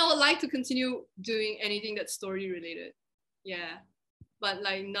I mean, I would like to continue doing anything that's story related. Yeah, but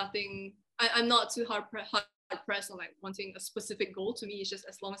like nothing. I'm not too hard pressed on like wanting a specific goal. To me, it's just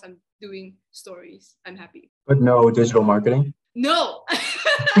as long as I'm doing stories, I'm happy. But no digital marketing? No.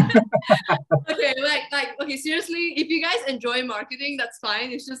 Okay, okay, seriously, if you guys enjoy marketing, that's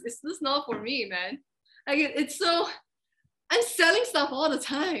fine. It's just not for me, man. Like it's so, I'm selling stuff all the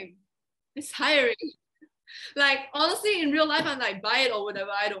time. It's tiring. Like honestly, in real life, I'm like, buy it or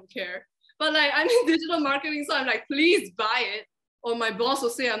whatever, I don't care. But like I'm in digital marketing, so I'm like, please buy it. Or my boss will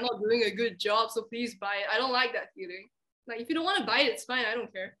say I'm not doing a good job, so please buy it. I don't like that feeling. Like if you don't want to buy it, it's fine. I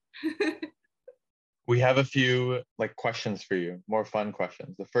don't care. We have a few like questions for you, more fun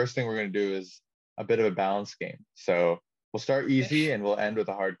questions. The first thing we're going to do is a bit of a balance game. So we'll start easy and we'll end with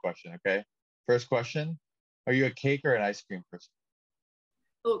a hard question, okay? First question, are you a cake or an ice cream person?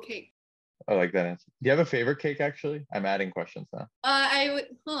 Oh, cake. I like that answer. Do you have a favorite cake, actually? I'm adding questions now. I would,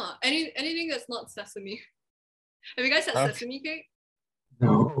 anything that's not sesame. Have you guys had sesame cake?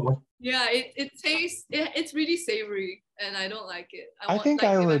 No. Yeah, it tastes, it's really savory and I don't like it. I think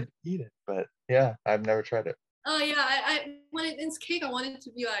I would eat it, but yeah, I've never tried it. Oh yeah, I when it's cake, I want it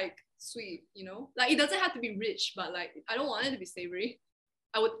to be like sweet, Like it doesn't have to be rich, but like I don't want it to be savory.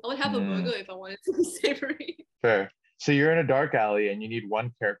 I would have a burger if I wanted to be savory. Fair. So you're in a dark alley and you need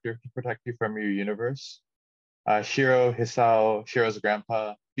one character to protect you from your universe. Shiro, Hisao, Shiro's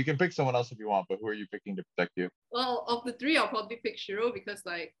grandpa. You can pick someone else if you want, but who are you picking to protect you? Well, of the three, I'll probably pick Shiro because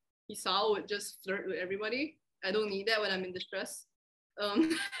like Hisao would just flirt with everybody. I don't need that when I'm in distress.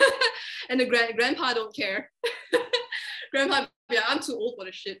 And the grandpa don't care. Grandpa, yeah, I'm too old for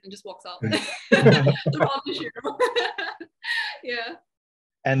this shit, and just walks out. So probably Shiro. Yeah.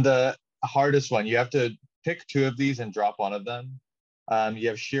 And the hardest one, you have to pick two of these and drop one of them. You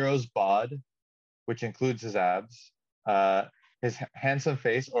have Shiro's bod, which includes his abs, his handsome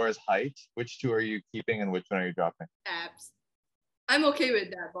face, or his height. Which two are you keeping and which one are you dropping? Abs. I'm okay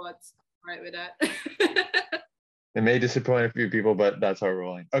with that, but all right with that. It may disappoint a few people, but that's how we're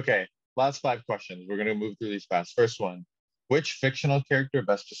rolling. Okay, last 5 questions. We're gonna move through these fast. First one, which fictional character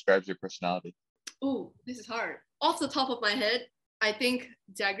best describes your personality? Oh, this is hard. Off the top of my head, I think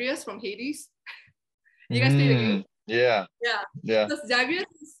Zagreus from Hades. You guys play the game? Yeah. Yeah. Yeah. Because Zagreus,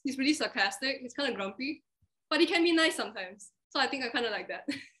 he's really sarcastic. He's kind of grumpy, but he can be nice sometimes. So I think I kind of like that.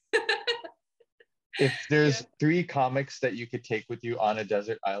 If there's 3 comics that you could take with you on a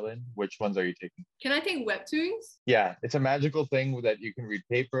desert island, which ones are you taking? Can I take webtoons? Yeah, it's a magical thing that you can read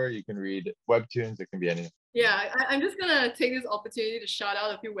paper, you can read webtoons, it can be anything. Yeah, I'm just gonna take this opportunity to shout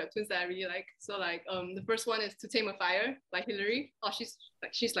out a few webtoons that I really like. So like the first one is To Tame a Fire by Hilary. Oh,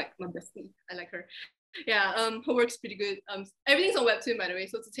 she's like my bestie. I like her. Yeah, her work's pretty good. Everything's on webtoon by the way.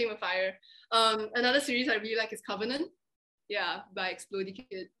 So To Tame a Fire. Another series I really like is Covenant. Yeah, by Explodey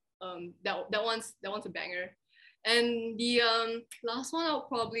Kid. That one's a banger. And the last one I'll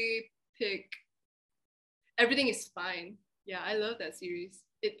probably pick Everything is Fine. Yeah, I love that series.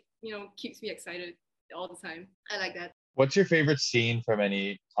 It keeps me excited all the time. I like that. What's your favorite scene from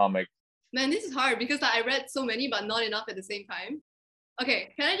any comic? Man, this is hard because I read so many but not enough at the same time.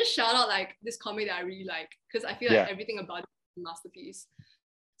 Okay, can I just shout out like this comic that I really like because I feel like everything about it is a masterpiece.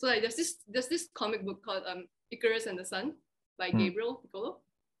 So like there's this comic book called Icarus and the Sun by Gabriel Piccolo.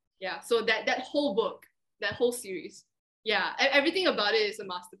 Yeah, so that whole book, that whole series, yeah, everything about it is a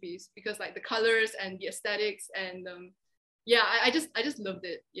masterpiece because like the colors and the aesthetics and yeah, I just loved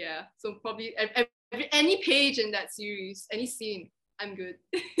it. Yeah, so probably any page in that series, any scene, I'm good.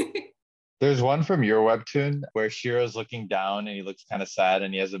 There's one from your webtoon where Shiro's looking down and he looks kind of sad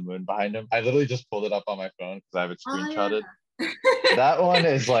and he has a moon behind him. I literally just pulled it up on my phone because I have it screenshotted. That one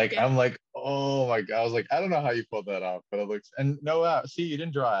is like, I'm like, oh my God. I was like, I don't know how you pulled that off, but it looks, and no abs. See, you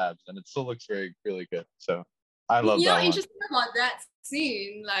didn't draw abs and it still looks really good. So I love that one. Interesting about that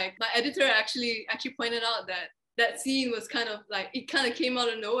scene, like my editor actually pointed out that scene was kind of like, it kind of came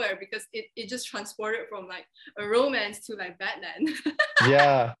out of nowhere because it just transported from like a romance to like Batman.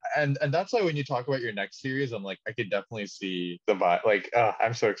 Yeah, and that's why when you talk about your next series, I'm like, I could definitely see the vibe. Like,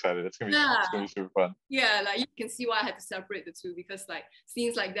 I'm so excited. It's gonna be super fun. Yeah, like you can see why I had to separate the two because like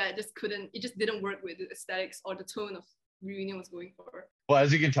scenes like that just didn't work with the aesthetics or the tone of Reunion was going for. Well,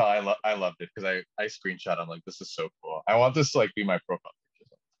 as you can tell, I loved it because I screenshot. I'm like, this is so cool. I want this to like be my profile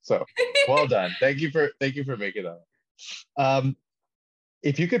picture. So well done. Thank you for making that.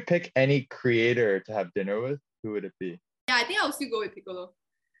 If you could pick any creator to have dinner with, who would it be? Yeah, I think I'll still go with Piccolo.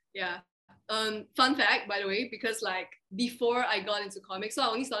 Yeah. Fun fact, by the way, because like before I got into comics, so I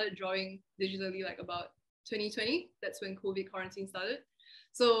only started drawing digitally like about 2020. That's when COVID quarantine started.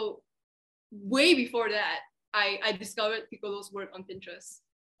 So way before that, I discovered Piccolo's work on Pinterest.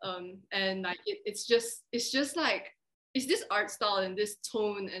 And like it's just like it's this art style and this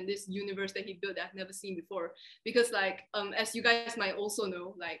tone and this universe that he built that I've never seen before. Because like as you guys might also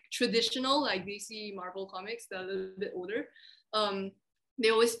know, like traditional like DC Marvel comics that are a little bit older, they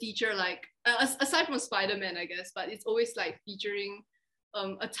always feature like aside from Spider-Man, I guess, but it's always like featuring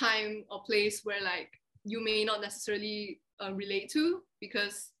a time or place where like you may not necessarily relate to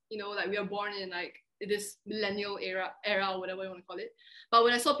because like we are born in like this millennial era or whatever you want to call it. But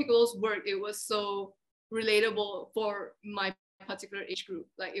when I saw Piccolo's work, it was so relatable for my particular age group.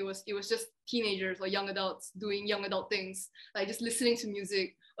 Like it was just teenagers or young adults doing young adult things, like just listening to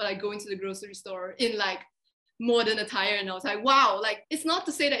music or like going to the grocery store in like modern attire. And I was like, wow, like it's not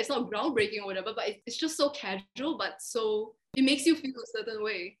to say that it's not groundbreaking or whatever, but it's just so casual, but so it makes you feel a certain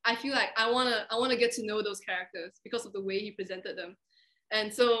way. I feel like I wanna get to know those characters because of the way he presented them.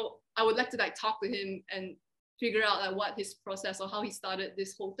 And so I would like to like talk to him and figure out like what his process or how he started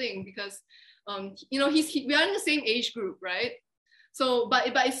this whole thing because we are in the same age group, right? So but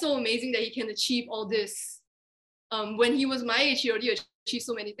it's so amazing that he can achieve all this. When he was my age, he already achieved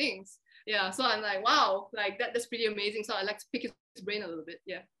so many things. Yeah, so I'm like, wow, like that's pretty amazing. So I like to pick his brain a little bit.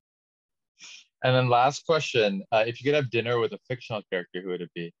 Yeah. And then last question, if you could have dinner with a fictional character, who would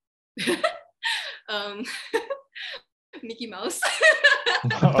it be? Mickey Mouse.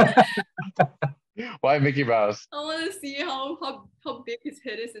 Why Mickey Mouse? I want to see how big his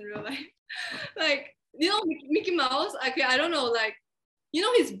head is in real life. Like, Mickey Mouse, okay, I don't know, like,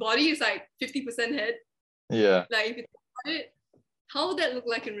 his body is like 50% head. Yeah. Like, if you think about it, how would that look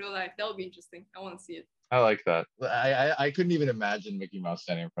like in real life? That would be interesting. I want to see it. I like that. I couldn't even imagine Mickey Mouse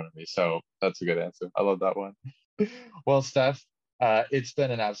standing in front of me. So that's a good answer. I love that one. Well, Steph, it's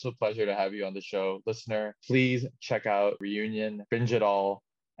been an absolute pleasure to have you on the show. Listener, please check out Reunion, binge it all,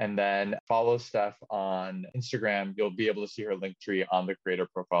 and then follow Steph on Instagram. You'll be able to see her link tree on the creator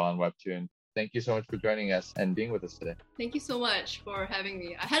profile on Webtoon. Thank you so much for joining us and being with us today. Thank you so much for having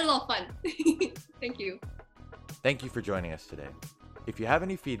me. I had a lot of fun. Thank you. Thank you for joining us today. If you have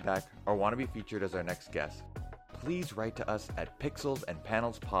any feedback or want to be featured as our next guest, please write to us at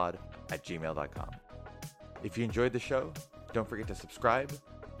pixelsandpanelspod@gmail.com. If you enjoyed the show, don't forget to subscribe,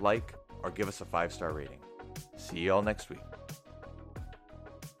 like, or give us a 5-star rating. See you all next week.